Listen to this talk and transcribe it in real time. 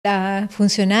Las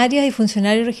funcionarias y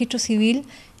funcionarios del Registro Civil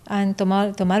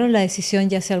tomaron la decisión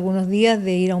ya hace algunos días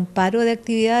de ir a un paro de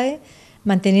actividades,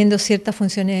 manteniendo ciertas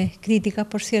funciones críticas,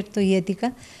 por cierto, y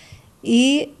éticas,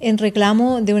 y en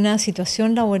reclamo de una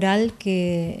situación laboral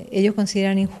que ellos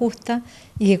consideran injusta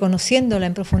y que, conociéndola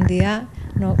en profundidad,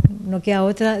 no queda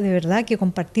otra de verdad que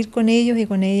compartir con ellos y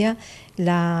con ellas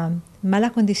las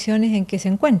malas condiciones en que se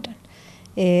encuentran.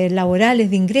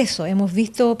 Laborales, de ingreso. Hemos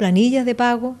visto planillas de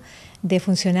pago de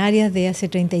funcionarias de hace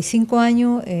 35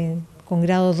 años con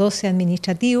grado 12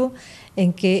 administrativo,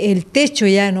 en que el techo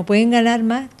ya no pueden ganar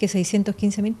más que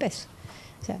 615.000 pesos.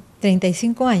 O sea,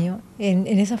 35 años en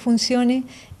esas funciones,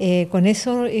 con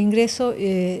esos ingresos,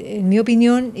 en mi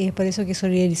opinión, y es por eso que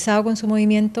solidarizado con su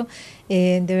movimiento,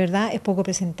 de verdad es poco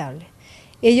presentable.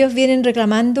 Ellos vienen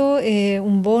reclamando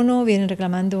un bono, vienen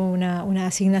reclamando unas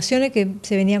asignaciones que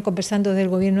se venían conversando desde el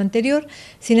gobierno anterior,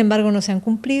 sin embargo no se han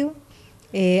cumplido.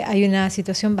 Hay una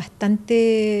situación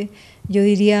bastante, yo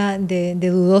diría, de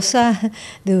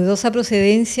dudosa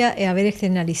procedencia, haber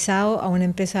externalizado a una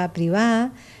empresa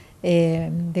privada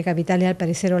de capitales al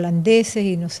parecer holandeses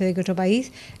y no sé de qué otro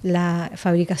país, la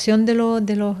fabricación de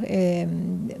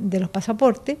los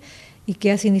pasaportes, y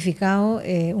que ha significado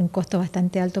un costo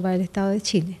bastante alto para el Estado de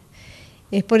Chile.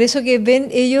 Es por eso que ven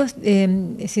ellos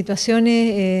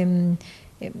situaciones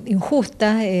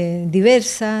injustas,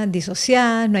 diversas,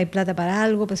 disociadas, no hay plata para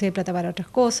algo, pues hay plata para otras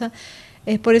cosas.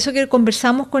 Es por eso que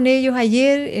conversamos con ellos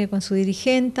ayer, con su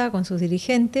dirigenta, con sus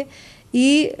dirigentes,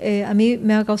 y a mí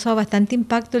me ha causado bastante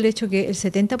impacto el hecho que el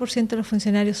 70% de los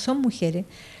funcionarios son mujeres,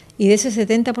 y de ese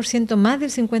 70%, más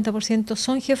del 50%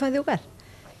 son jefas de hogar.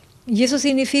 Y eso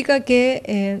significa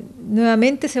que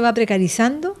nuevamente se va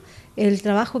precarizando el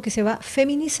trabajo, que se va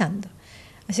feminizando.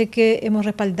 Así que hemos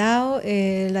respaldado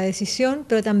la decisión,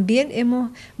 pero también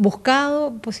hemos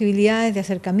buscado posibilidades de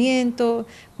acercamiento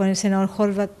con el senador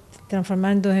Horvath,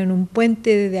 transformándose en un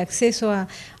puente de acceso a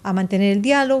mantener el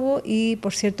diálogo y,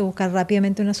 por cierto, buscar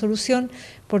rápidamente una solución,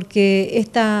 porque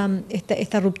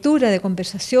esta ruptura de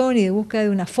conversación y de búsqueda de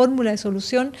una fórmula de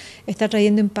solución está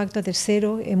trayendo impacto a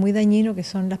terceros muy dañino, que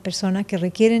son las personas que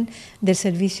requieren del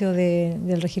servicio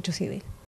del Registro Civil.